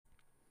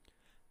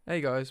Hey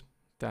guys,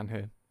 Dan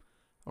here.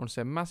 I want to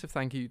say a massive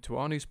thank you to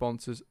our new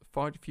sponsors,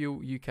 Fight Fuel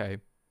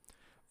UK.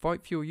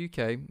 Fight Fuel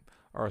UK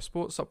are a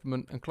sports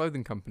supplement and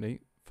clothing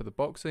company for the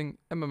boxing,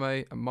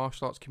 MMA, and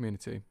martial arts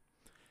community.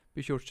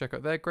 Be sure to check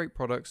out their great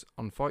products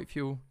on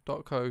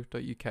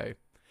fightfuel.co.uk.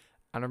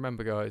 And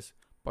remember, guys,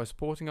 by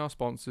supporting our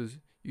sponsors,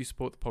 you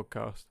support the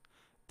podcast.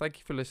 Thank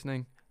you for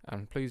listening,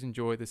 and please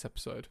enjoy this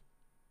episode.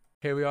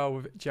 Here we are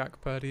with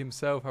Jack Purdy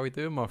himself. How are you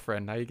doing, my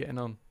friend? How are you getting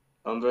on?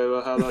 I'm very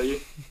well. How about you?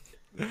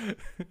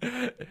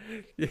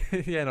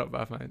 Yeah, not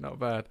bad, mate. Not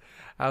bad.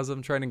 How's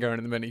training going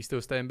at the minute? You still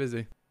staying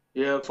busy?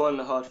 Yeah, I'm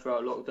finding it hard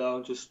throughout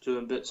lockdown, just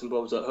doing bits and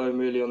bobs at home,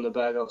 really on the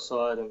bag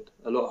outside, and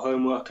a lot of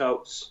home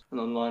workouts and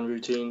online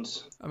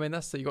routines. I mean,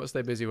 you got to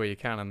stay busy where you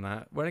can and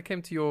that. When it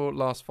came to your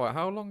last fight,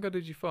 how long ago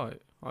did you fight?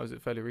 Or was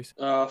it fairly recent?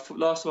 Last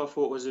time I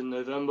fought was in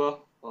November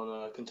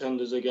on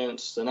Contenders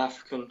against an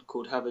African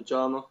called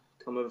Havajama,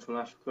 come over from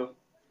Africa.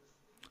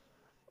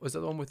 Was that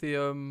the one with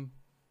the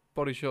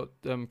body shot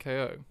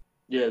KO?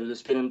 Yeah, it was a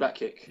spinning back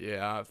kick.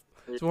 Yeah,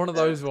 it's one of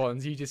those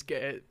ones you just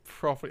get it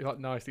properly, like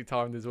nicely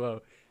timed as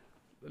well.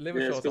 The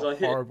liver shots are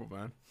horrible,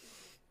 man.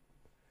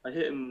 I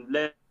hit him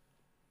late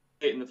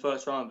in the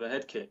first round with a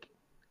head kick,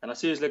 and I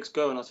see his legs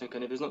go, and I was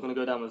thinking, if he's not going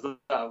to go down with that,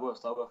 I've got to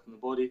start working the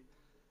body.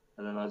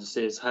 And then I just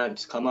see his hand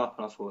just come up,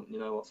 and I thought, you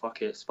know what,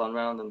 fuck it, spun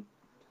round, and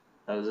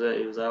that was it,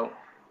 he was out.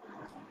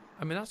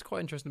 I mean, that's quite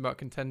interesting about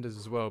Contenders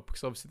as well,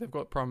 because obviously they've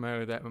got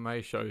primarily their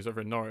MMA shows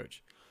over in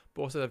Norwich,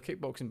 but also they have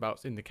kickboxing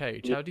bouts in the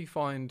cage. Yeah. How do you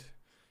find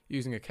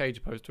using a cage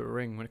opposed to a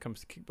ring when it comes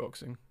to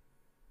kickboxing?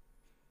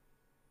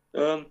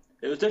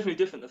 It was definitely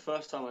different the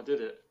first time I did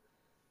it,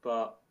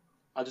 but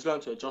I just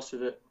learned to adjust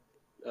with it.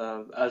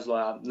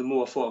 The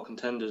more I fought at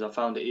Contenders, I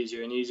found it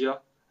easier and easier,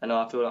 and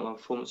now I feel like my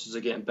performances are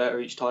getting better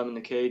each time in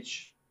the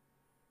cage.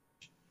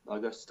 I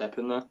guess step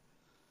in there.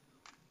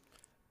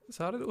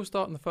 So how did it all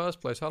start in the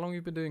first place? How long have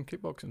you been doing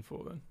kickboxing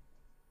for then?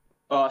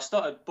 I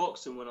started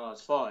boxing when I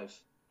was 5.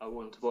 I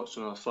wanted to box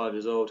when I was 5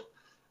 years old,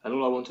 and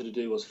all I wanted to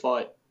do was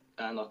fight,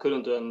 and I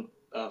couldn't do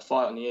a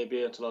fight on the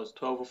ABA until I was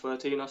 12 or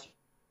 13, I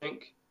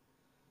think.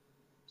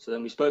 So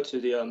then we spoke to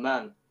the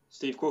man,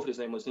 Steve Crawford his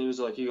name was, and he was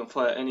like, you can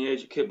fight at any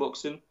age at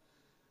kickboxing.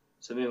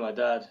 So me and my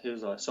dad, he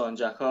was like, sign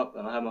Jack up,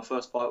 and I had my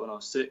first fight when I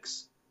was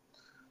 6.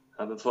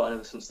 I've been fighting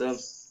ever since then.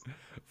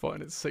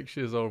 Fighting at 6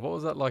 years old, what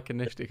was that like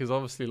initially? Because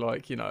obviously,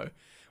 like, you know,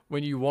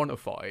 when you want to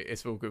fight,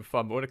 it's all good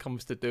fun, but when it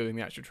comes to doing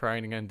the actual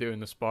training and doing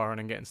the sparring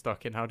and getting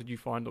stuck in, how did you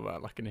find all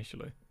that, like,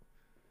 initially?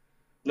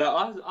 No,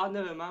 I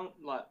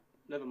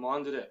never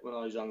minded it when I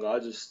was younger. I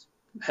just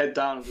head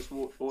down and just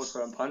walk forward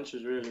throwing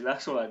punches, really.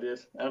 That's all I did.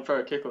 And throw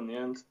a kick on the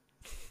end.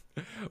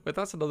 But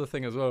that's another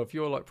thing as well. If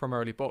you're like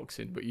primarily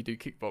boxing, but you do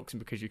kickboxing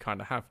because you kind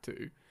of have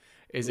to,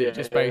 is it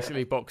just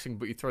basically boxing,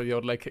 but you throw the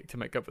odd leg kick to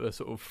make up for the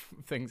sort of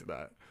things of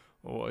that?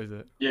 Or what is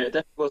it? Yeah, it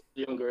definitely was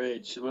at a younger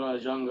age. When I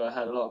was younger, I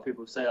had a lot of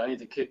people say I need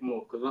to kick more,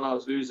 because when I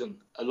was losing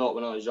a lot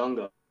when I was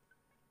younger,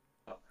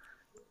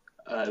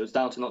 it was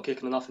down to not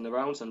kicking enough in the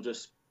rounds and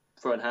just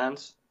throwing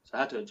hands. So I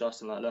had to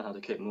adjust and learn how to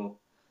kick more.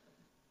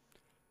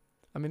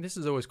 I mean, this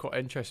is always quite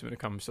interesting when it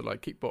comes to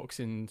like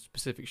kickboxing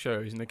specific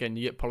shows, and again,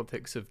 you get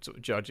politics of sort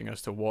of judging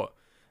as to what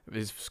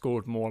is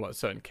scored more, like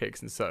certain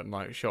kicks and certain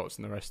like shots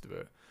and the rest of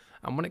it.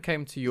 And when it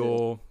came to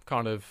your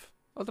kind of,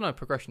 I don't know,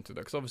 progression to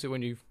that, because obviously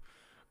when you've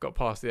got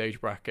past the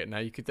age bracket now,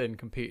 you could then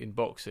compete in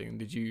boxing.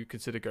 Did you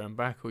consider going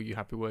back, or are you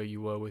happy where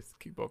you were with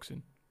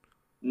kickboxing?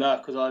 No,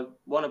 because I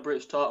won a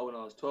British title when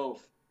I was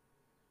 12.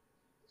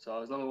 So I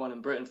was number 1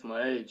 in Britain for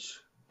my age.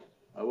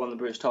 I won the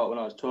British title when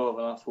I was 12,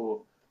 and I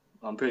thought,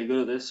 I'm pretty good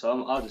at this,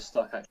 so I just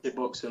stuck at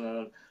kickboxing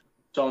and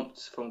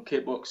jumped from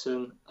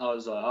kickboxing. I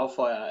was like, I'll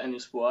fight at any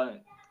sport, I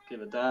don't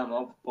give a damn.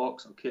 I'll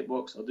box, I'll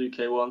kickbox, I'll do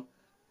K1.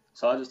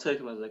 So I just take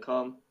them as they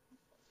come.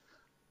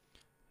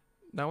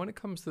 Now, when it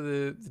comes to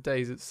the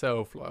days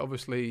itself, like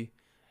obviously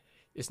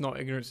it's not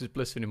ignorance is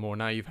bliss anymore.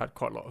 Now you've had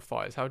quite a lot of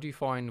fights. How do you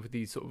find with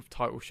these sort of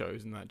title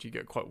shows and that? Do you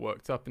get quite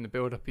worked up in the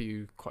build-up? Are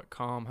you quite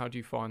calm? How do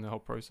you find the whole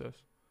process?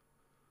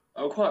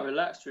 I'm quite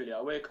relaxed, really.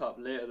 I wake up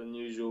later than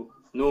usual.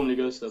 Normally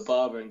go to the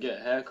barber and get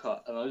a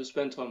haircut, and I just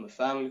spend time with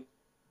family.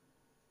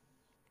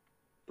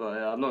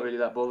 But I'm not really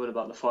that bothered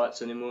about the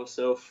fights anymore,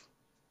 self.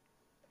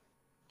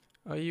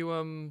 Are you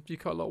do you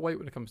cut a lot of weight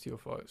when it comes to your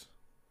fights?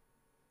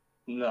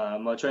 Nah,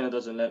 my trainer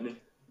doesn't let me.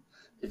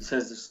 He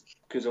says this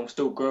because I'm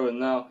still growing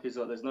now. He's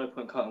like, there's no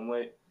point cutting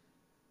weight.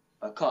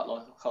 I cut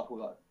like a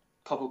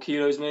couple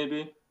kilos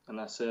maybe, and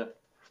that's it.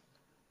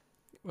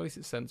 Well, at least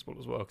it's sensible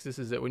as well, because this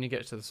is it. When you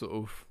get to the sort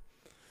of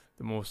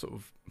the more sort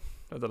of,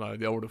 I don't know,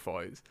 the older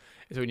fights,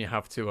 it's when you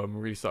have to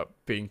really start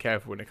being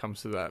careful when it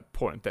comes to that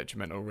point of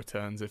detrimental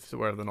returns, if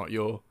whether or not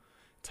you're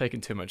taking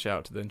too much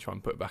out to then try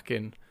and put it back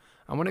in.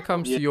 And when it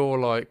comes to your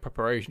like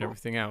preparation,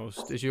 everything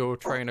else, is your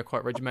trainer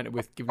quite regimented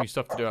with giving you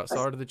stuff to do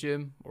outside of the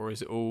gym, or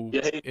is it all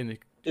in the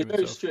He's gym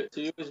very itself? strict.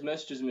 He always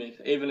messages me,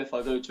 even if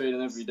I go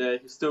training every day.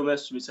 He still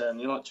messages me saying,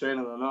 you're not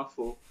training enough,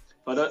 or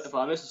if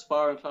I miss a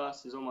sparring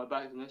class, he's on my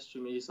back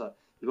messaging me. He's like,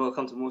 you've got to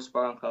come to more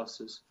sparring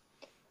classes.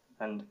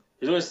 And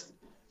he's always,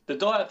 the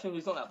diet thing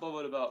he's not that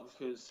bothered about,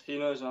 because he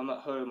knows when I'm at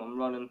home, I'm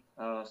running,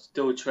 I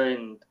still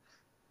train.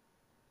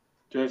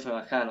 do everything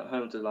I can at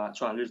home to like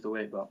try and lose the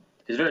weight. But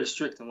he's very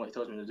strict on what he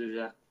tells me to do.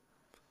 Yeah.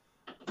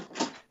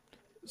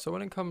 So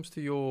when it comes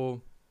to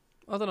your,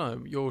 I don't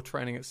know, your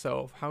training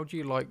itself, how do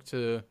you like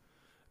to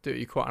do it? Are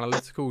you quite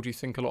analytical? Do you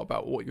think a lot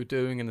about what you're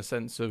doing in the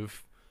sense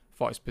of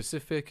fight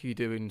specific? Are you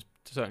doing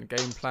certain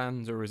game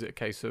plans, or is it a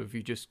case of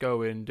you just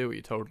go in, do what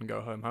you're told, and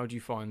go home? How do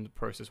you find the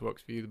process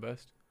works for you the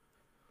best?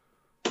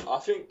 I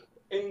think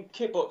in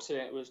kickboxing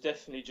it was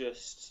definitely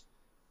just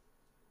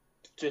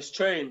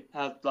train,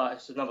 have like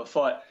it's another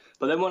fight.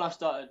 But then when I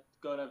started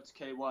going over to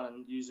K1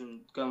 and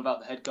going about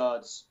the head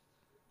guards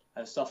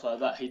and stuff like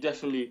that,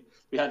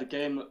 we had a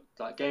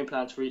game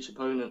plans for each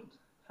opponent.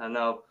 And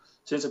now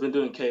since I've been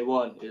doing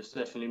K1, it's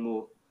definitely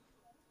more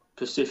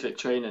specific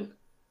training.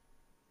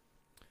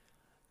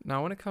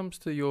 Now, when it comes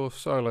to your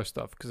solo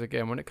stuff, because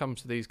again, when it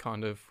comes to these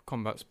kind of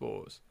combat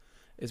sports,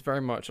 it's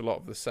very much a lot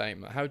of the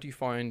same. How do you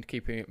find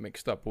keeping it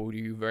mixed up, or do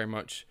you very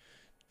much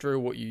drill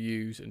what you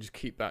use and just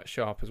keep that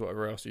sharp as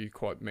whatever else? Are you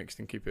quite mixed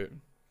and keep it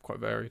quite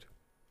varied?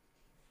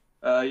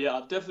 Yeah,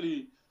 I've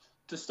definitely,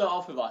 to start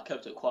off with, I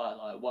kept it quite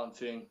like one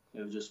thing.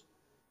 It was just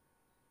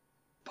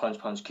punch,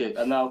 punch, kick.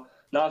 And now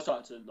I'm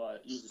starting to like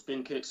use the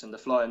spin kicks and the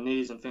flying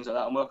knees and things like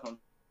that. I'm working on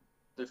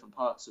different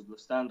parts of the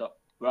stand-up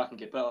where I can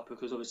get better,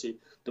 because obviously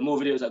the more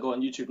videos I go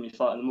on YouTube and you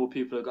fight, the more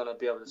people are going to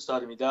be able to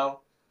study me down.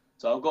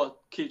 So I've got to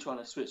keep trying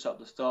to switch up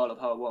the style of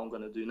what I'm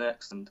going to do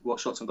next and what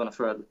shots I'm going to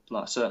throw at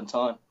like a certain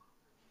time.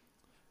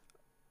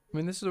 I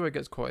mean, this is where it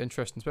gets quite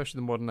interesting, especially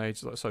the modern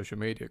age like social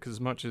media, because as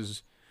much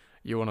as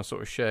you want to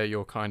sort of share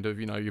your kind of,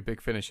 your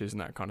big finishes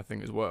and that kind of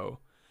thing as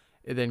well,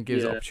 it then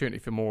gives opportunity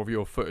for more of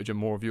your footage and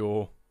more of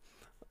your,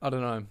 I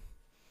don't know,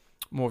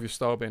 more of your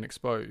style being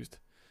exposed.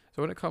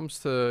 So when it comes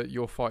to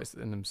your fights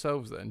in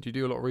themselves then, do you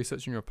do a lot of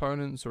research on your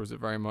opponents, or is it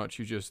very much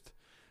you just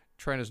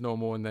train as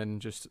normal and then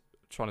just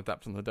try and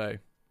adapt on the day?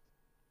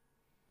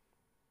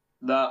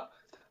 That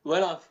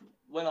when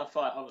I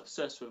fight, I'm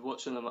obsessed with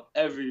watching them.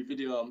 Every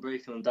video, I'm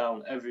breaking them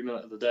down every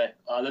minute of the day.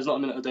 There's not a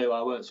minute of the day where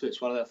I won't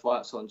switch one of their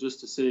fights on just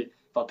to see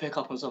if I pick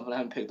up on something I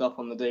haven't picked up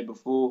on the day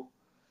before.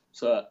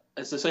 So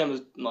it's the same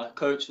as my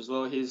coach as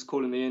well. He's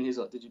calling me in. He's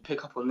like, "Did you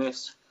pick up on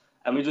this?"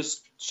 And we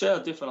just share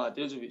different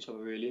ideas with each other,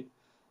 really.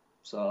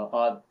 So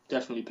I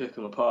definitely pick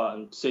them apart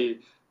and see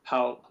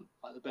how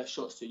the best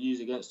shots to use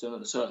against them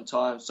at a certain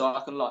time, so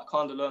I can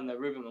kind of learn their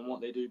rhythm and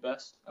what they do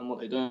best and what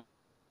they don't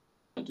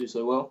do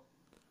so well.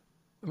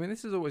 I mean,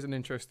 this is always an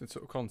interesting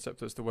sort of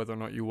concept as to whether or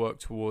not you work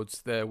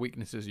towards their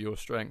weaknesses or your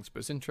strengths, but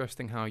it's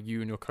interesting how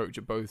you and your coach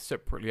are both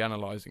separately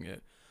analysing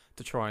it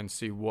to try and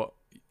see what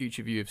each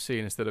of you have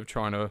seen instead of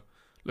trying to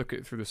look at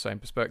it through the same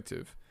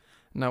perspective.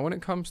 Now, when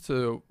it comes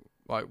to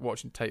like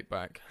watching tape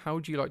back, how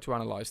do you like to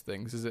analyse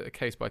things? Is it a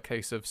case by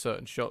case of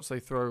certain shots they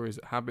throw, or is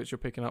it habits you're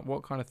picking up?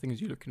 What kind of things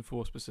are you looking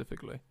for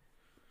specifically?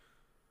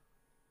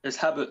 It's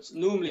habits.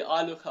 Normally,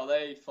 I look how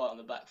they fight on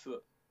the back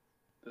foot,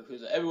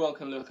 because everyone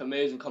can look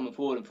amazing coming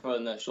forward and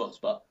throwing their shots,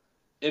 but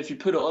if you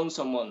put it on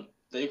someone,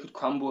 they could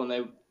crumble and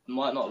they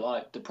might not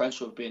like the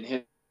pressure of being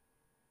hit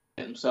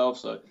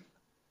themselves. So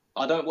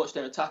I don't watch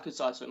their attacking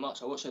side so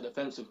much. I watch their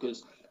defensive,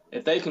 because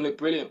if they can look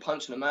brilliant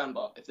punching a man,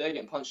 but if they're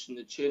getting punched in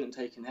the chin and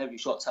taking heavy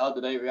shots, how do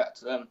they react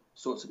to them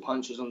sorts of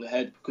punches on the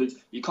head? Because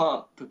you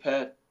can't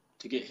prepare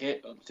to get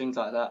hit or things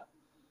like that.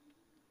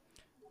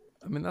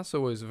 I mean, that's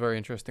always a very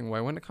interesting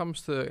way. When it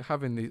comes to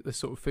having this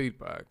sort of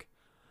feedback,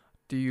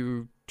 do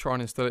you try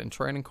and instill it in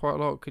training quite a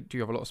lot? Do you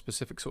have a lot of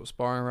specific sort of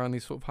sparring around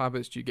these sort of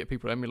habits? Do you get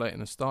people emulating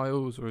the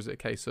styles, or is it a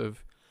case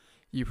of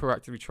you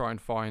proactively try and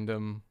find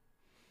the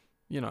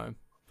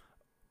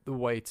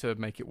way to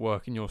make it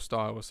work in your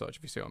style or such,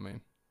 if you see what I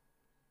mean?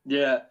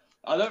 Yeah,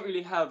 I don't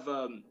really have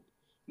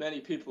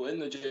many people in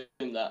the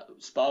gym that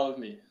spar with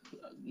me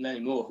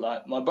anymore.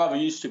 Like my brother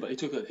used to, but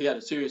he had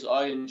a serious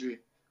eye injury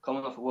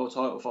coming off a world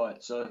title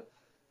fight. So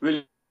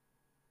really,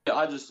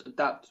 I just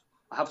adapt.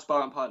 I have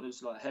sparring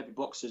partners like heavy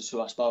boxers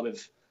who I spar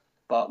with,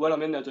 but when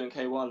I'm in there doing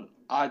K1,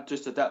 I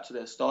just adapt to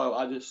their style.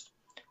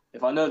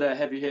 If I know they're a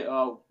heavy hitter,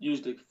 I'll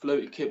use the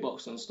floaty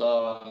kickboxing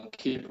style and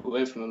keep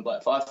away from them.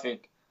 But if I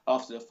think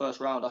after the first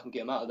round I can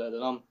get them out of there,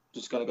 then I'm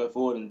just going to go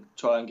forward and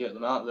try and get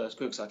them out of there as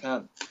quick as I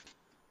can.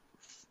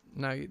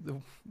 Now,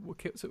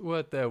 what's the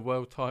word there?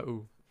 World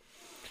title.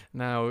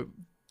 Now,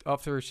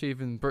 after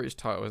achieving British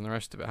titles and the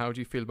rest of it, how do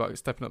you feel about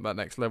stepping up that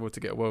next level to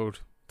get a world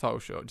title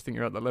shot? Do you think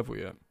you're at that level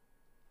yet?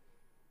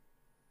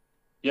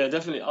 Yeah,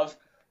 definitely.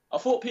 I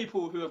fought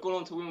people who have gone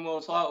on to win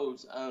world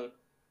titles, and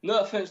no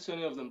offense to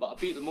any of them, but I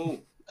beat them all.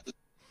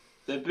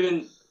 They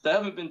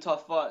haven't been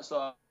tough fights.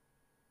 So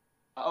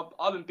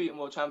I've been beating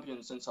world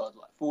champions since I was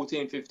like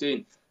 14,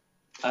 15.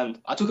 And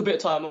I took a bit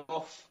of time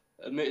off,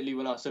 admittedly,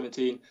 when I was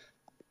 17,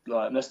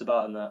 like messed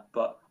about in that.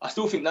 But I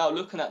still think now,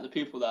 looking at the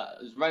people that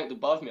is ranked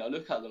above me, I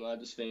look at them and I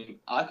just think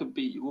I could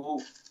beat you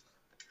all.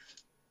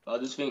 I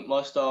just think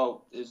my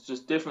style is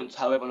just different to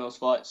how everyone else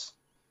fights.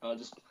 I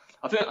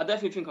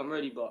definitely think I'm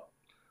ready, but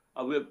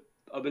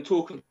I've been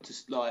talking to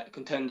like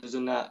contenders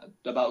and that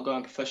about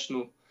going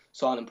professional,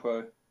 signing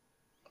pro,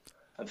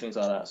 and things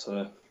like that.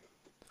 So,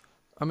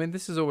 I mean,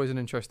 this is always an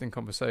interesting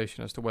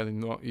conversation as to whether or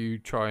not you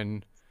try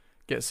and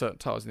get certain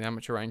titles in the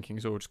amateur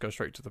rankings or just go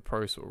straight to the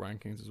pro sort of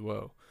rankings as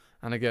well.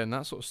 And again,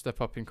 that sort of step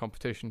up in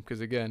competition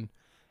because again,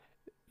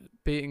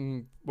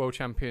 beating world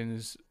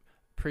champions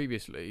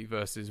previously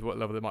versus what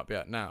level they might be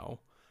at now,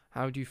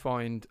 how do you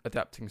find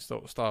adapting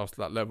styles to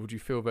that level? Do you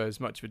feel there's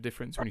much of a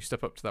difference when you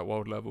step up to that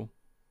world level?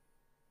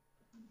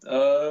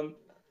 No,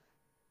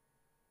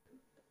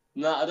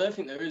 I don't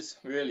think there is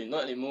really,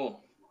 not anymore.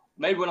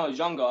 Maybe when I was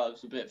younger, I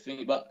was a bit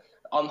thingy, but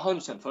I'm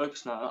 100%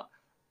 focused now.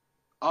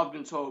 I've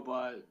been told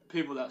by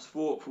people that's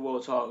fought for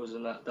world titles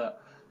and that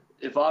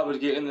if I were to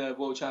get in the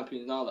world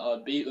champions now, that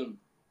I'd beat them.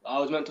 I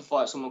was meant to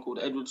fight someone called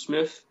Edward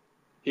Smith.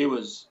 He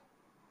was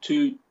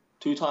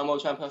two-time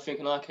world champion, I think,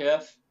 in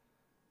IKF.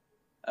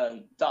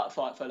 And that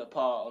fight fell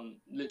apart on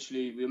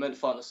literally, we were meant to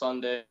fight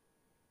on the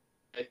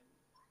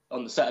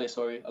Saturday,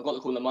 sorry. I got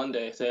the call on the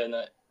Monday saying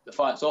that the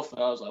fight's off,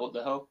 and I was like, what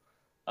the hell?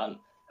 And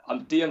I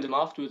DM'd him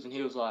afterwards, and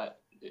he was like,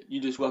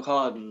 you just work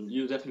hard, and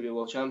you'll definitely be a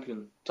world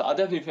champion. So I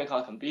definitely think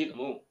I can beat them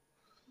all.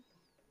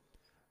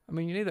 I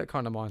mean, you need that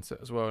kind of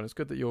mindset as well, and it's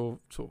good that you're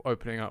sort of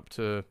opening up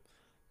to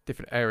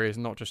different areas,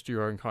 not just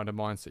your own kind of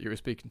mindset. You're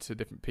speaking to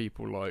different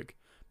people, like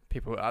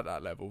people at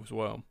that level as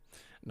well.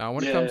 Now,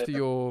 when it comes to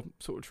your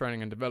sort of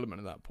training and development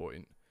at that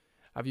point,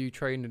 have you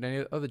trained in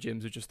any other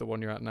gyms or just the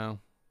one you're at now?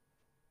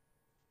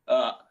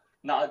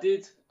 No, I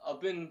did. I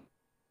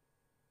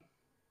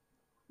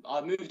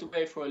moved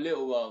away for a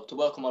little while to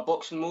work on my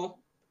boxing more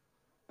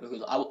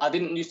because I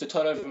didn't used to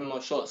turn over in my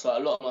shots, so a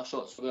lot of my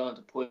shots were going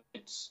to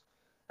points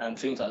and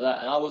things like that,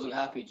 and I wasn't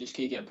happy just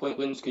keep getting point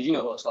wins because you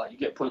know what it's like, you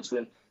get points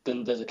win,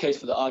 then there's a case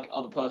for the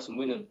other person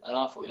winning, and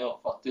I thought, you know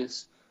what, fuck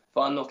this, if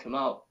I knock him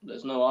out,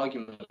 there's no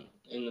argument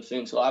in the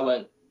thing, so I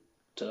went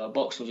to a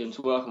boxing gym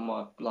to work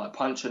on my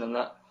punching and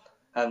that,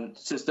 and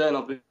since then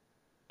I've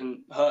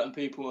been hurting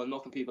people and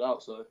knocking people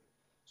out, so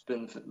it's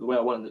been the way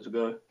I wanted it to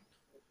go.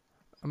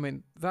 I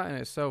mean, that in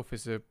itself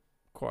is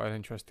quite an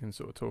interesting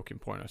sort of talking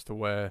point as to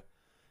where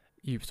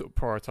you sort of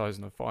prioritise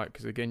in a fight,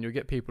 because again, you'll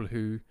get people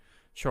who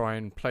try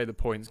and play the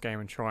points game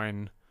and try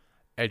and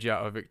edge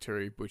out a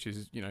victory, which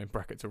is, you know, in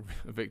brackets a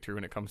victory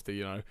when it comes to,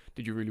 you know,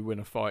 did you really win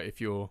a fight if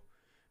you're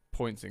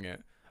pointsing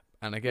it?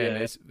 And again,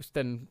 it's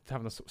then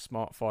having the sort of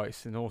smart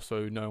fights and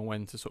also knowing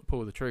when to sort of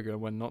pull the trigger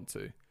and when not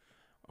to.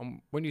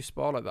 When you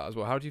spar like that as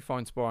well, how do you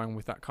find sparring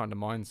with that kind of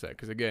mindset?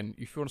 Because again,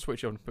 if you want to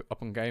switch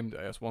up on game day,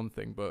 that's one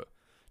thing, but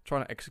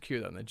trying to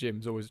execute that in the gym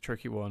is always a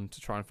tricky one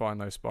to try and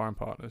find those sparring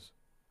partners.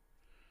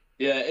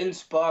 Yeah, in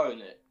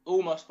sparring,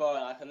 all my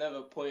sparring, I can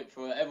never point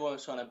for it.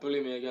 Everyone's trying to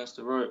bully me against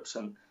the ropes,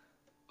 and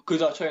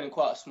because I train in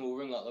quite a small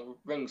ring, like the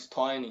ring's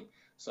tiny,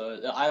 so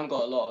I haven't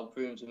got a lot of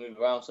room to move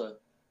around. So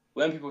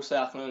when people say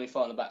I can only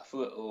fight on the back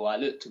foot or I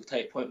look to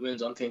take point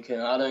wins, I'm thinking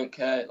I don't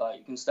care. Like,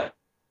 you can stand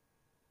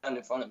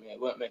in front of me,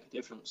 it won't make a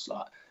difference.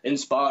 Like, in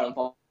sparring,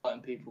 I'm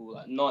fighting people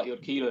like 90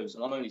 odd kilos,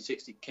 and I'm only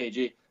 60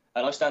 kg,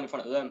 and I stand in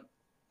front of them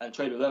and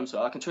trade with them,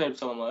 so I can trade with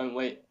someone my own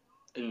weight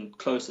in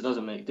close. It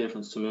doesn't make a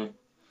difference to me.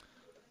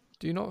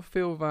 Do you not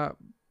feel that,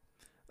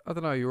 I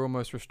don't know, you're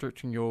almost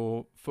restricting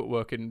your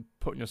footwork and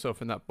putting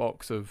yourself in that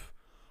box of,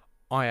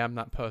 I am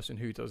that person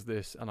who does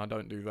this and I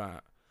don't do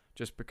that,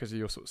 just because of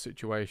your sort of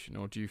situation?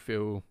 Or do you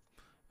feel,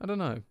 I don't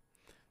know,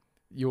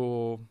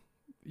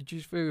 do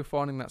you feel you're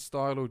finding that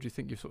style, or do you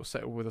think you've sort of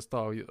settled with a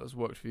style that's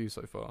worked for you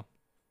so far?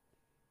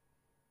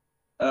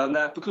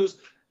 No, because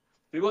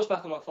if you watch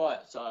back on my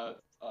fights, I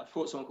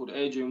fought someone called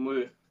Adrian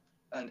Wu,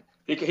 and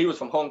he was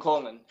from Hong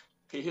Kong, and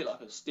he hit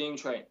like a steam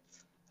train.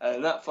 And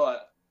in that fight,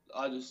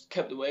 I just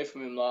kept away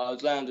from him. Like, I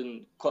was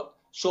landing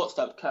shots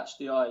that would catch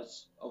the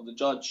eyes of the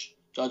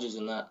judges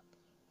and that.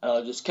 And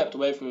I just kept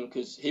away from him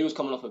because he was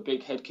coming off a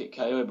big head kick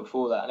KO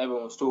before that, and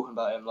everyone was talking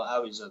about him, like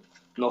how he's a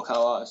knockout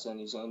artist and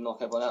he's going to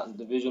knock everyone out in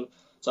the division.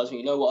 So I was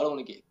thinking, you know what, I don't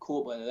want to get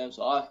caught by any of them.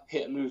 So I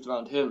hit and moved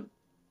around him.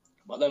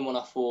 But then when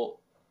I fought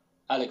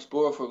Alex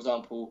Bora, for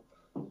example,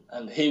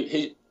 and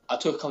I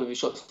took a couple of his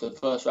shots to the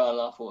first round,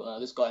 and I thought, no,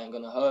 this guy ain't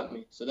going to hurt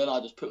me. So then I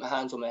just put my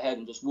hands on my head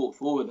and just walked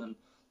forward and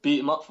beat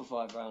him up for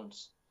 5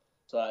 rounds.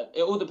 So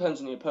it all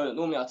depends on the opponent.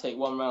 Normally I take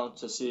 1 round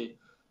to see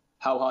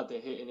how hard they're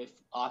hitting, if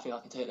I think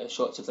I can take their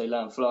shots if they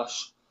land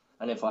flush.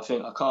 And if I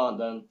think I can't,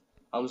 then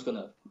I'm just going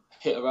to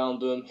hit around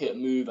them, hit a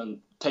move and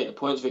take the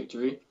points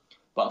victory.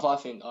 But if I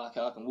think,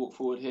 okay, I can walk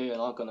forward here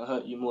and I'm going to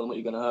hurt you more than what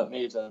you're going to hurt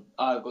me, then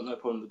I've got no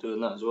problem with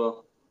doing that as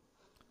well.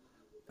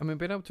 I mean,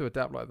 being able to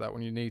adapt like that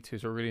when you need to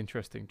is a really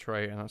interesting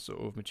trait, and that sort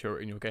of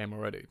maturity in your game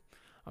already.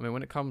 I mean,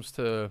 when it comes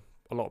to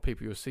a lot of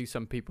people, you'll see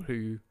some people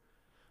who,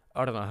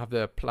 I don't know, have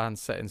their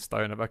plans set in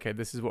stone of, okay,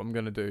 this is what I'm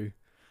going to do,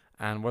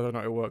 and whether or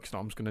not it works or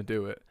not, I'm just going to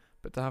do it.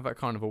 But to have that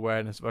kind of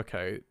awareness of,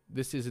 okay,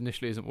 this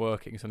initially isn't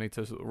working, so I need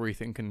to sort of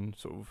rethink and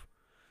sort of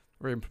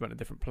re-implement a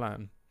different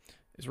plan.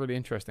 It's really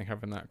interesting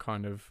having that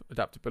kind of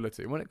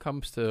adaptability. When it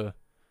comes to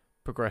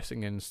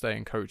progressing and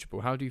staying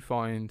coachable, how do you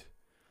find,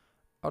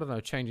 I don't know,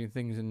 changing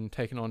things and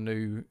taking on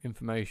new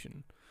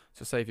information?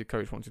 So say if your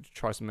coach wanted to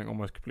try something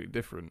almost completely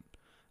different,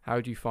 how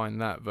do you find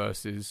that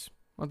versus,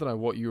 I don't know,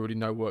 what you already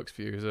know works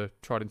for you as a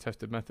tried and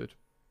tested method?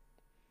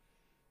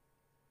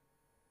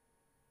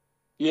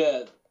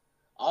 Yeah,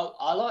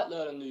 I like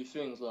learning new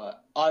things. Like,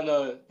 I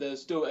know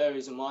there's still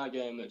areas in my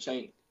game which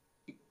ain't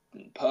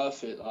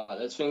perfect. Like,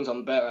 there's things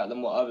I'm better at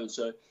than what others.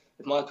 So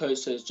if my coach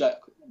says, Jack,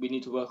 we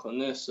need to work on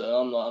this, and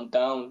I'm like, I'm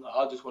down.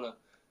 Like,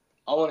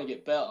 I want to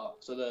get better.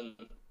 So then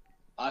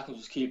I can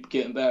just keep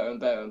getting better and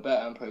better and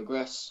better and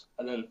progress,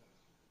 and then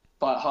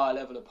fight higher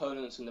level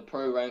opponents in the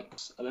pro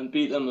ranks, and then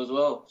beat them as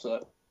well.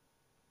 So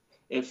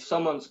if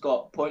someone's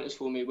got pointers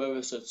for me, whether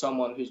it's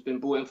someone who's been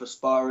brought in for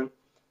sparring,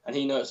 and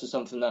he notices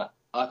something that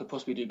I could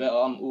possibly do better,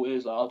 I'm all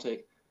ears. Like, I'll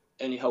take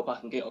any help I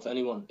can get off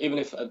anyone. Even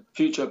if a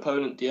future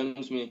opponent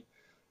DMs me,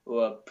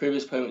 or a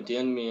previous opponent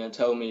DM me and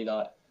tell me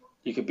like,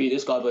 you could beat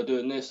this guy by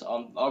doing this,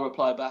 I'll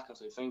reply back and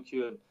say thank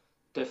you, and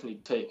definitely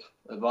take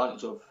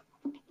advantage of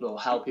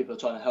how people are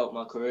trying to help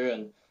my career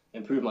and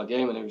improve my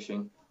game and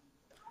everything.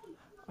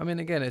 I mean,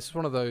 again, it's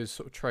one of those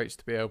sort of traits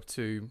to be able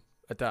to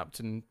adapt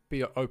and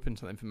be open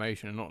to the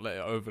information and not let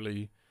it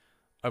overly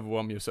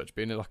overwhelm you as such,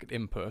 being like an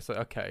input. It's like,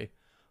 okay,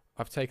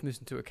 I've taken this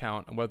into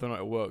account, and whether or not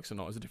it works or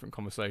not is a different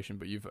conversation,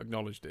 but you've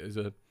acknowledged it as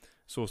a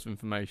source of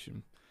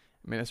information.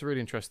 I mean, it's a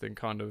really interesting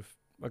kind of,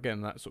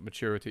 again, that sort of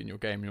maturity in your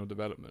game and your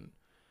development.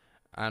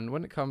 And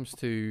when it comes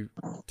to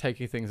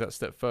taking things that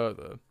step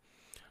further,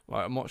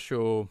 like, I'm not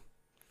sure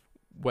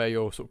where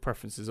your sort of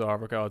preferences are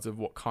in regards of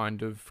what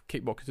kind of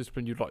kickboxing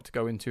discipline you'd like to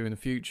go into in the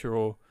future,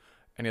 or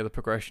any other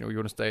progression, or you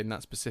want to stay in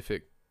that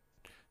specific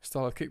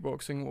style of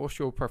kickboxing. What's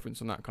your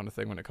preference on that kind of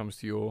thing when it comes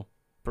to your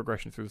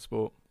progression through the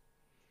sport?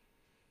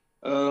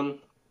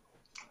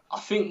 I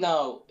think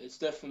now it's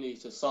definitely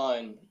to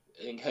sign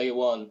in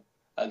K1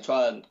 and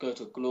try and go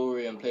to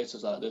Glory and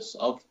places like this.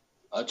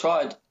 I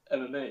tried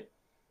MMA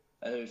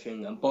and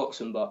everything and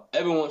boxing, but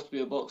everyone wants to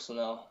be a boxer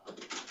now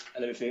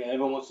and everything.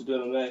 Everyone wants to do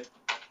MMA.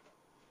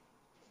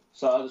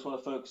 So I just want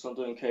to focus on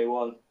doing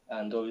K1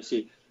 and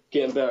obviously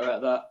getting better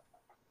at that.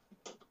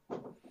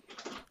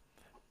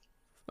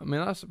 I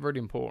mean, that's really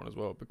important as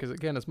well, because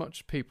again, as much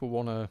as people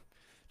want to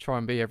try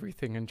and be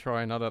everything and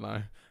try and, I don't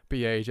know,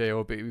 be AJ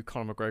or be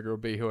Conor McGregor or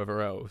be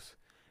whoever else,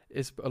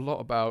 it's a lot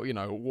about,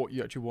 what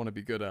you actually want to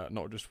be good at,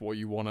 not just what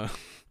you want to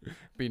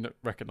be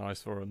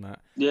recognised for and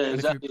that. Yeah, and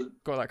exactly. If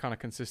you've got that kind of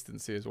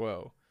consistency as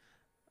well.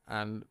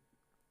 And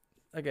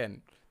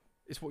again,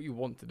 it's what you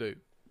want to do.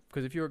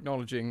 Because if you're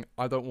acknowledging,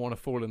 I don't want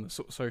to fall in the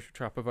sort of social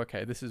trap of,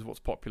 okay, this is what's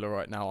popular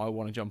right now, I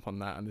want to jump on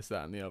that and this,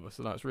 that and the other.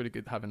 So that's really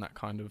good having that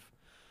kind of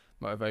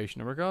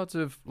motivation. In regards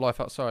of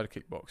life outside of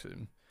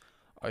kickboxing,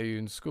 are you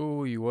in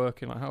school? Are you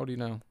working? Like, how old are you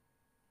now?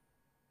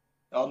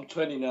 I'm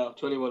 20 now,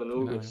 21 in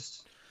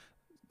August.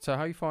 So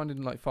how are you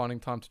finding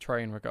time to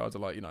train in regards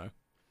of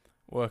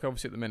work?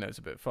 Obviously at the minute it's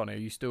a bit funny. Are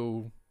you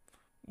still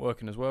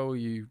working as well?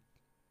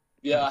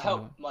 Yeah, I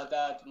help my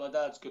dad. My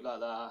dad's good like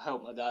that. I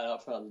help my dad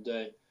out throughout the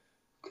day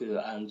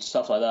and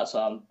stuff like that. So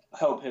I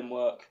help him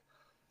work.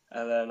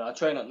 And then I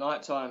train at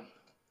night time.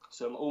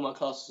 So all my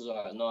classes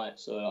are at night.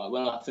 So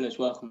when I finish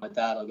work with my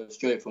dad, I go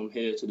straight from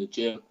here to the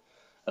gym.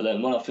 And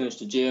then when I finish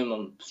the gym,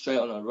 I'm straight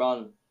on a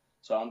run.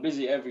 So I'm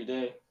busy every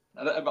day.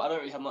 But I don't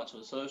really have much of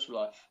a social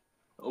life.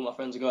 All my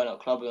friends are going out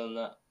clubbing and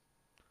that.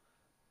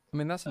 I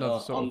mean, that's another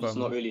sort I'm of... just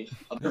not really...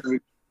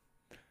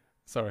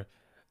 Sorry,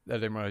 I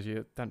didn't realise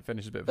you hadn't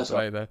finished a bit of a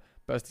delay there.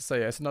 But as to say,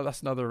 that's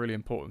another really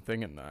important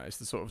thing in that. It's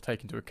to sort of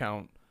take into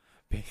account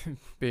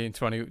being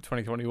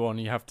 2021,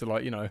 you have to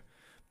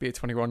be a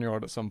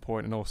 21-year-old at some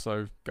point and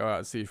also go out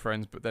and see your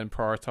friends, but then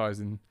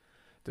prioritising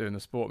doing the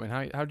sport. I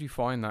mean, how do you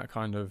find that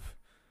kind of,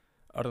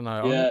 I don't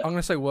know, Yeah. I'm going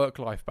to say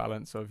work-life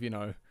balance of,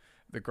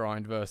 the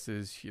grind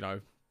versus,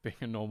 being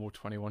a normal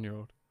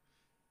 21-year-old?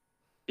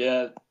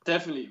 Yeah,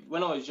 definitely.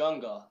 When I was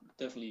younger,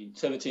 definitely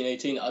 17,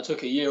 18, I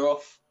took a year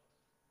off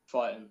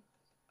fighting.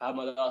 I had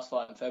my last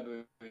fight in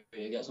February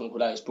against someone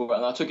called Alex Brewer,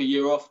 and I took a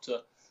year off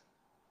to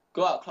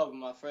go out clubbing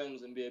with my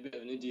friends and be a bit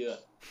of an idiot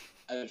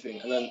and everything.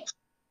 And then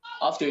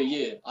after a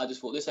year, I just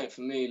thought, this ain't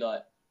for me.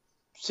 Like,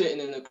 sitting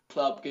in the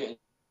club getting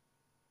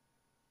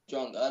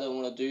drunk, I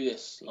don't want to do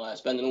this. Like,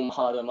 spending all my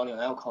hard-earned money on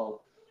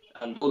alcohol.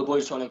 And all the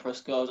boys trying to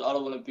impress girls, I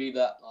don't want to be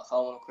that. Like, I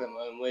want to create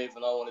my own wave,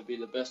 and I want to be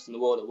the best in the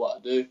world at what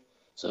I do.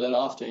 So then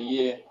after a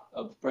year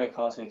of break,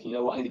 I was thinking,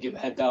 what, I need to get my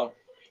head down.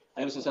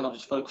 And ever since then, I've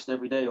just focused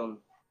every day on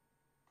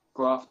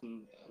graft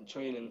and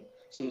training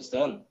since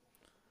then.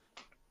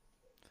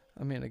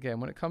 I mean, again,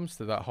 when it comes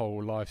to that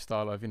whole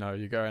lifestyle of,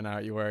 you're going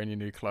out, you're wearing your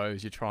new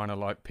clothes, you're trying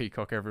to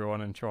peacock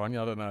everyone and try and,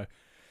 I don't know,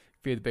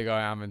 be the big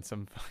I am in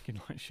some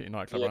fucking shitty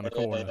nightclub around the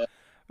corner. Yeah.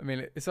 I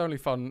mean, it's only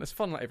fun. It's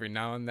fun every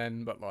now and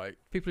then, but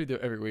people who do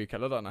it every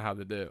weekend, I don't know how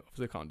they do it.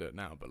 Obviously, they can't do it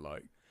now, but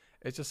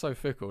it's just so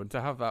fickle. And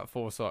to have that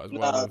foresight as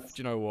well of, do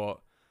you know what?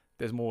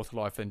 There's more to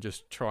life than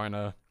just trying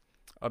to,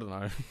 I don't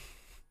know,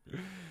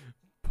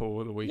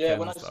 pull the weekend. Yeah,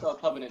 when I started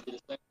clubbing, it'd be the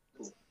same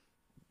people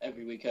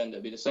every weekend.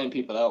 It'd be the same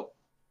people out.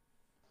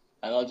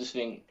 And I just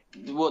think,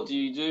 what do?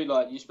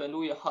 You spend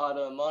all your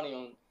hard-earned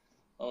money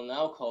on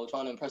alcohol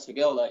trying to impress a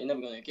girl that you're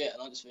never going to get.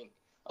 And I just think,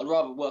 I'd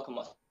rather work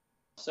on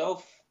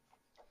myself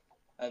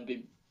and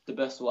be the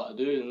best at what I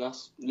do. And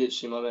that's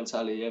literally my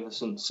mentality ever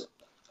since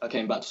I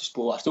came back to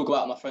sport. I still go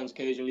out with my friends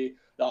occasionally.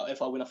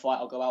 If I win a fight,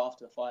 I'll go out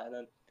after the fight.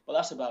 But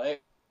that's about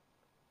it,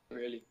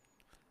 really.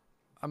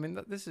 I mean,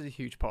 this is a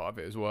huge part of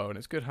it as well, and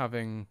it's good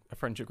having a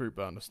friendship group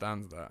that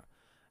understands that.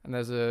 And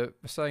there's a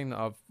saying that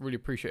I've really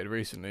appreciated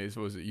recently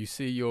was that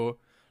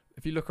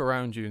if you look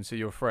around you and see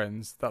your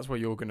friends, that's where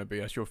you're going to be.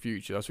 That's your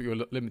future. That's what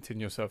you're limiting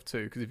yourself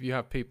to. Because if you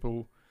have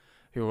people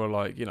who are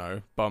like,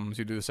 bums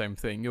who do the same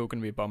thing, you're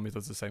going to be a bum who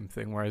does the same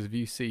thing. Whereas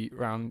if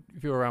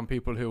you're around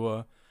people who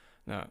are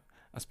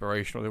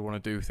aspirational, they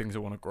want to do things, they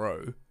want to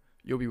grow,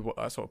 you'll be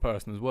that sort of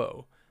person as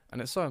well.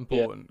 And it's so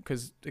important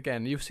because,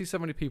 again, you'll see so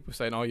many people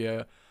saying, oh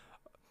yeah,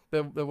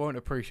 they won't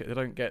appreciate, they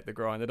don't get the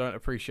grind, they don't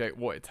appreciate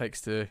what it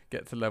takes to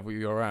get to the level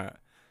you're at.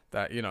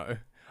 That,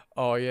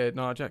 oh yeah,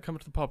 no, Jack, come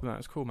to the pub and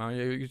it's cool, man.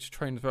 Yeah, you just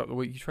trained throughout the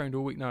week, you trained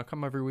all week now,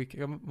 come every week,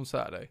 come on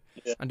Saturday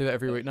and do that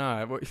every week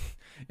now. Yeah,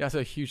 that's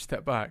a huge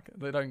step back.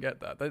 They don't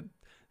get that.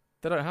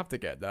 They don't have to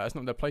get that. It's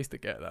not their place to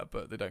get that,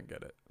 but they don't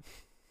get it.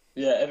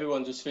 Yeah,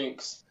 everyone just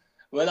thinks,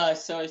 when I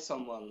say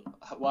someone,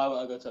 why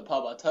won't I go to a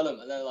pub, I tell them,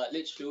 and they're like,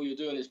 literally all you're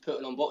doing is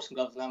putting on boxing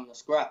gloves and having a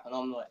scrap. And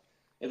I'm like,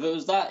 if it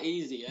was that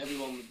easy,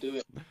 everyone would do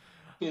it.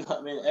 You know what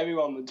I mean?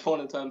 Everyone would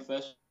want to turn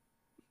professional.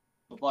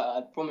 But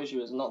I promise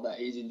you, it's not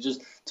that easy.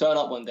 Just turn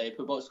up one day,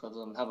 put boxing gloves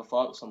on, and have a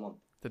fight with someone.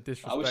 The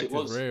disrespect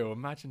is real.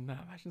 Imagine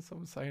that. Imagine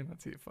someone saying that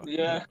to you.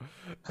 Yeah.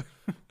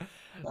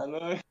 I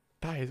know.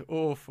 That is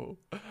awful.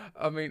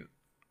 I mean,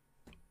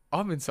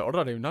 I'm insulted. I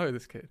don't even know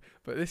this kid,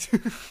 but this.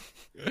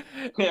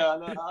 Yeah, I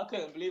know. I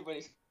couldn't believe when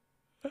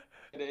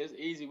it is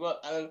easy work.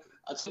 And then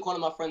I took one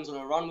of my friends on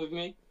a run with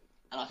me,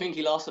 and I think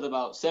he lasted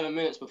about 7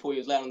 minutes before he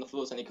was laying on the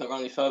floor saying he couldn't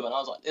run any further. And I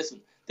was like,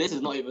 listen, this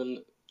is not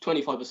even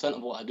 25%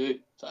 of what I do.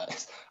 So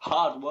it's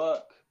hard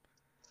work.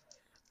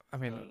 I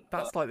mean,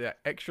 that's like the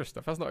extra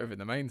stuff. That's not even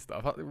the main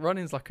stuff.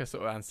 Running's like a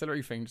sort of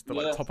ancillary thing just to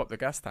like top up the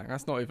gas tank.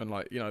 That's not even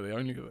like, the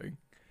only thing.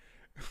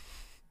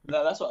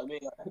 No, that's what I mean.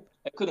 Like,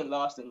 it couldn't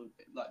last in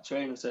like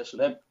training session.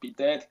 They'd be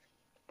dead.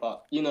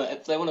 But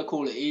if they want to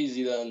call it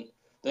easy, then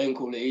they can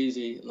call it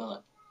easy. Like,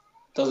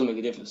 it doesn't make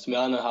a difference to me.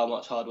 I know how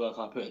much hard work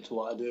I put into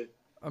what I do.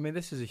 I mean,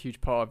 this is a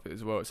huge part of it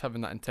as well. It's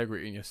having that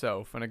integrity in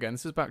yourself. And again,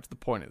 this is back to the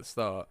point at the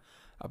start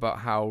about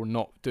how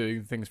not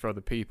doing things for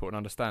other people and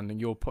understanding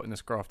you're putting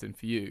this graft in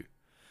for you.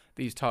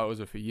 These titles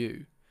are for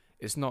you.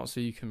 It's not so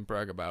you can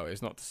brag about it.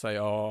 It's not to say,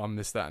 oh, I'm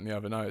this, that, and the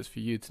other. No, it's for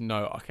you to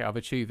know, okay, I've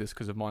achieved this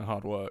because of my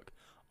hard work.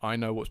 I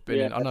know what's been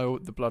in. I know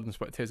the blood and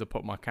sweat tears I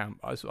put in my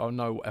camp. I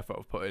know what effort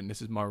I've put in.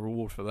 This is my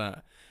reward for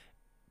that.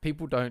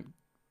 People don't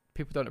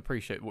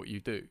appreciate what you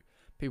do.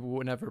 People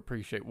will never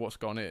appreciate what's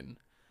gone in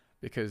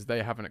because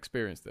they haven't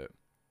experienced it.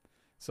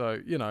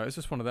 So, it's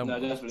just one of them. No,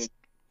 definitely.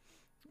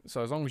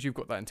 So as long as you've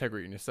got that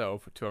integrity in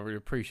yourself to really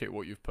appreciate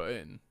what you've put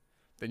in,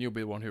 then you'll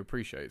be the one who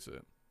appreciates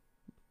it.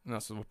 And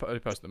that's the only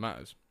person that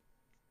matters.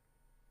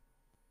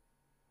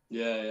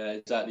 Yeah,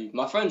 exactly.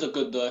 My friends are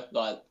good though.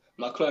 Like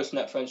my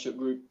close-knit friendship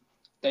group,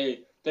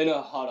 they know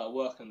how hard I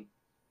work and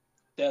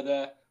they're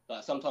there.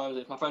 Like sometimes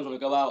if my friends want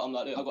to go out, I'm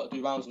like, I've got to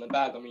do rounds in the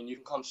bag. I mean, you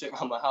can come sit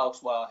around my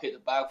house while I hit the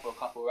bag for a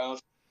couple of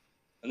rounds.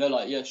 And they're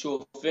like, yeah,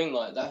 sure thing.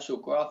 Like that's your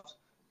graft.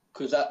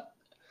 Because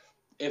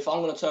if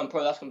I'm going to turn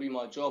pro, that's going to be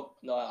my job.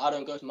 Like, I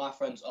don't go to my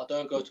friends. I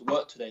don't go to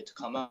work today to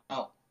come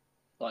out.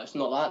 Like it's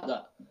not like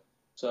that.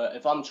 So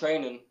if I'm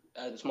training,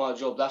 it's my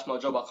job. That's my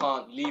job. I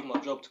can't leave my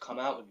job to come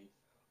out with you.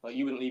 Like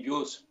you wouldn't leave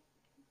yours.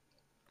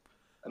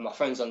 And my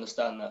friends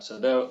understand that, so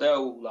they're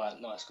all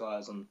like nice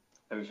guys and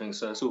everything.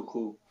 So it's all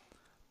cool.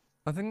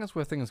 I think that's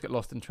where things get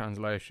lost in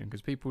translation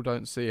because people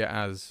don't see it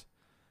as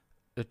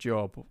a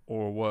job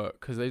or a work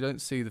because they don't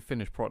see the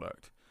finished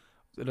product.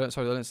 They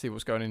don't see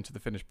what's going into the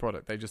finished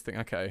product. They just think,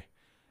 okay,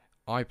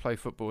 I play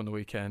football on the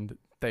weekend.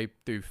 They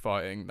do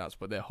fighting. That's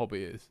what their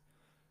hobby is.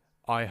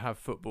 I have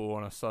football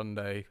on a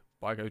Sunday.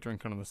 I go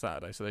drinking on the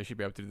Saturday, so they should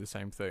be able to do the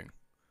same thing.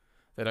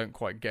 They don't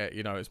quite get,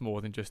 it's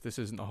more than just, this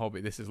isn't a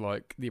hobby. This is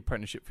like the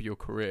apprenticeship for your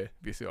career.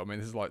 If you see what I mean?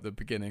 This is like the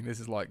beginning.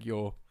 This is like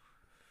your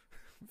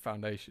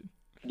foundation.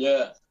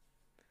 Yeah.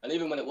 And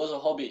even when it was a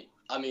hobby,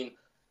 I mean,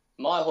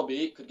 my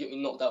hobby could get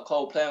me knocked out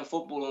cold. Playing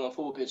football on a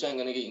football pitch ain't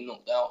going to get you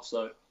knocked out,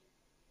 so...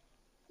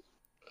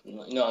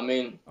 You know what I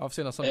mean? I've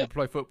seen some people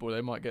play football,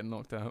 they might get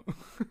knocked out.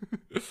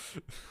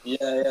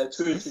 Yeah,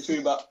 true.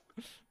 But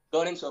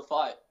going into a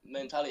fight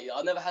mentality,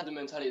 I never had the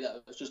mentality that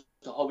it was just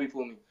a hobby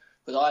for me.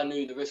 Because I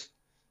knew the risk.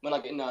 When I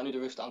get in there, I knew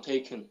the risk that I'm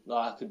taking.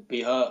 Like, I could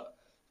be hurt,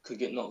 could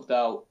get knocked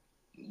out,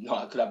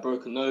 I could have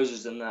broken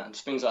noses and that, and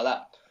things like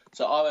that.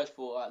 So I always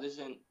thought, like, this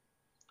isn't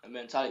a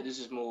mentality, this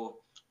is more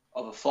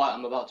of a fight.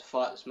 I'm about to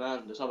fight this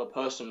man. This other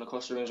person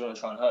across the ring is going to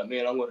try and hurt me,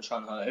 and I'm going to try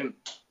and hurt him.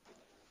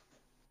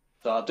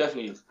 So I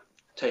definitely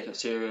take it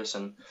serious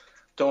and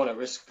don't want to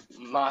risk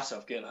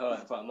myself getting hurt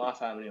in front of my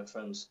family and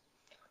friends.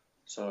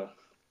 So...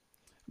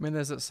 I mean,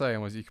 there's that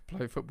saying was you can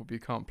play football, but you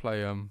can't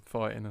play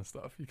fighting and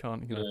stuff. You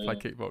can't, play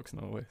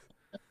kickboxing always.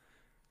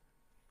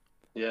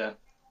 Yeah,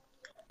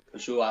 for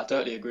sure. I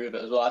totally agree with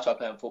it as well. I tried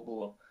playing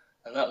football,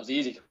 and that was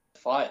easy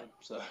fighting.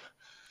 So,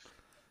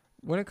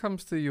 when it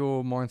comes to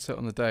your mindset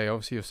on the day,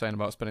 obviously you're saying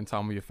about spending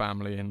time with your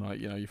family and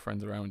your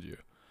friends around you.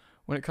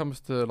 When it comes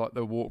to like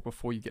the walk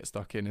before you get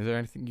stuck in, is there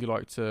anything you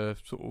like to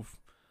sort of,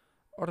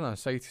 I don't know,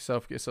 say to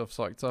yourself, get yourself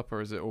psyched up, or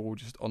is it all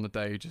just on the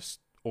day, just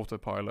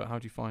autopilot? How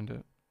do you find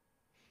it?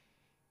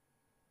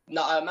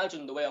 Now I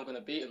imagine the way I'm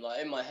gonna beat him.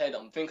 Like in my head,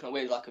 I'm thinking of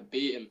ways I could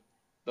beat him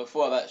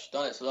before I've actually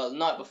done it. So like, the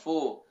night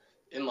before,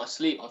 in my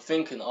sleep, I'm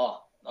thinking,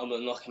 oh, I'm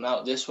gonna knock him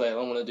out this way. I'm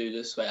gonna do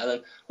this way. And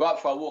then right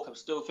before I walk, I'm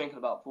still thinking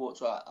about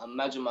thoughts. Right, I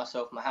imagine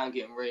myself, my hand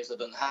getting raised. I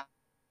don't know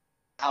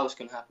how it's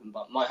gonna happen,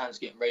 but my hand's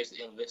getting raised at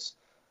the end of this.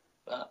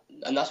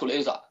 And that's what it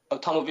is. Like a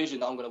tunnel vision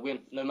that I'm gonna win,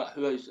 no matter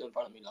who is in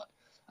front of me. Like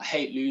I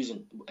hate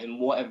losing in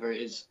whatever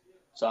it is.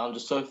 So I'm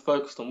just so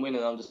focused on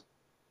winning. I'm just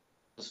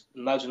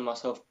imagining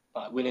myself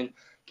like winning,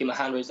 get my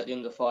hand raised at the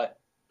end of the fight,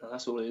 and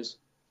that's all it is.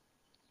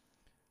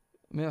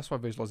 I mean, that's why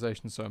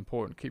visualization is so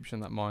important. It keeps you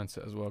in that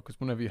mindset as well, because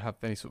whenever you have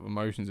any sort of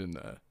emotions in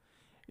there,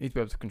 you need to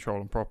be able to control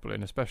them properly,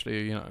 and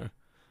especially,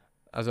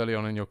 as early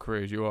on in your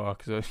career as you are,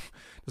 because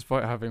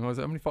despite having, how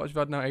many fights you've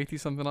had now, 80,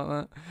 something like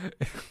that?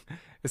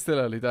 It's still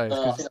early days, I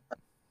because think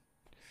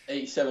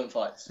 87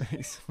 fights.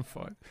 87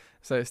 fights.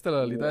 So it's still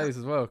early Yeah. days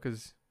as well,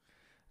 because,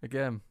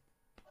 again,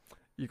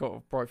 you got a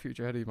bright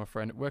future ahead of you, my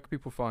friend. Where can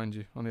people find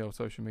you on the old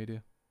social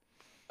media?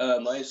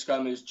 My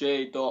Instagram is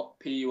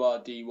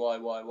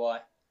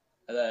j.purdyyyy,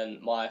 and then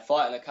my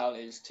fighting account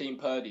is Team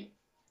Purdy,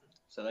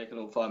 so they can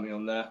all find me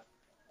on there.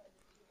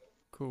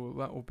 Cool,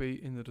 that will be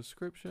in the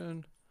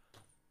description.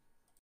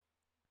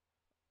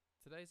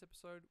 Today's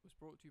episode was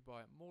brought to you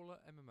by Mauler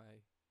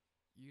MMA.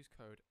 Use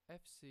code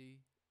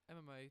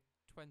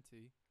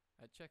FCMMA20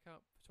 at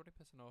checkout for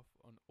 20% off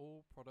on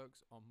all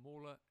products on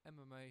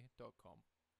maulermma.com.